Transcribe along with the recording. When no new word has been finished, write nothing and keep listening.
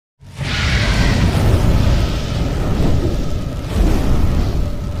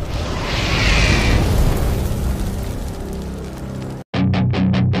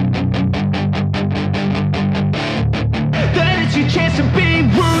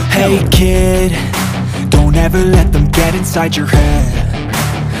Hey kid, don't ever let them get inside your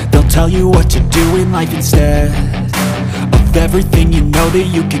head. They'll tell you what to do in life instead of everything you know that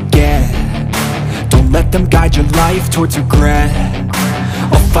you could get. Don't let them guide your life towards regret.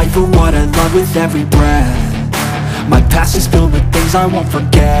 I'll fight for what I love with every breath. My past is filled with things I won't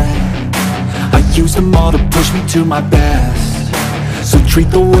forget. I use them all to push me to my best. So treat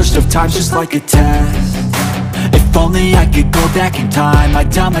the worst of times just like a test. If only I could go back in time,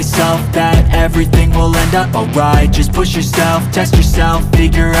 I'd tell myself that everything will end up alright. Just push yourself, test yourself,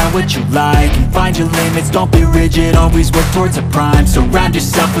 figure out what you like, and find your limits, don't be rigid, always work towards a prime. Surround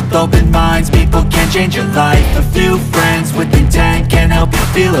yourself with open minds, people can change your life. A few friends with intent can help you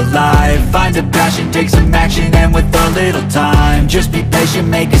feel alive. Find a passion, take some action, and with a little time, just be patient,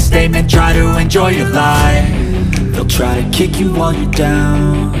 make a statement, try to enjoy your life. They'll try to kick you while you're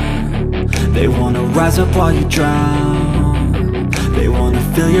down. They wanna rise up while you drown. They wanna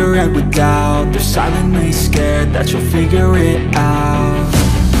fill your head with doubt. They're silently scared that you'll figure it out.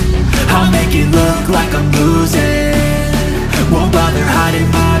 I'll make it look like I'm losing, won't bother hiding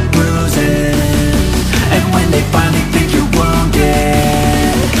my bruises. And when they finally think you're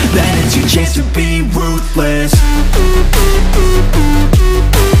wounded, then it's your chance to be ruthless.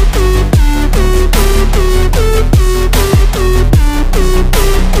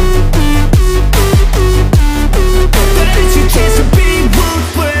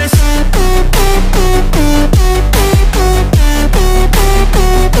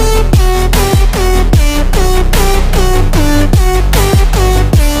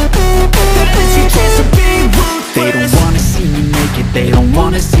 They don't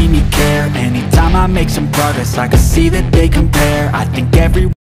wanna see me care. Anytime I make some progress, I can see that they compare. I think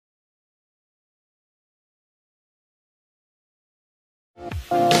every